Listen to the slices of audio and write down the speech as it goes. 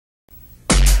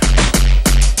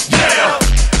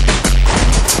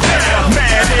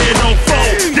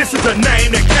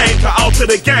to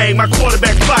the game, my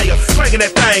quarterback fire, slanging that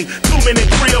thing. 2-minute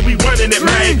drill, we running it,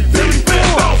 man.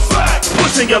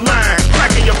 Pushing your line,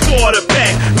 cracking your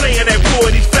quarterback, laying that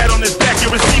wood, he's flat on his back. Your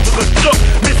receivers are shook,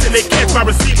 missing they catch. My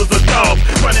receivers are dogs,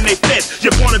 running they fast.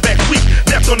 Your cornerback weak,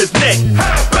 left on his neck.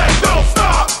 Halfback, don't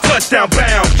stop. Touchdown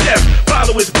bound, chest,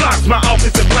 follow his blocks. My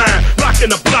offensive line,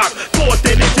 blocking the block. 4th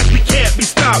and inches, we can't be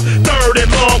stopped. 3rd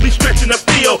and long, we stretching the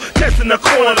field, testing the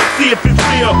corner to see if it's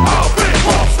real.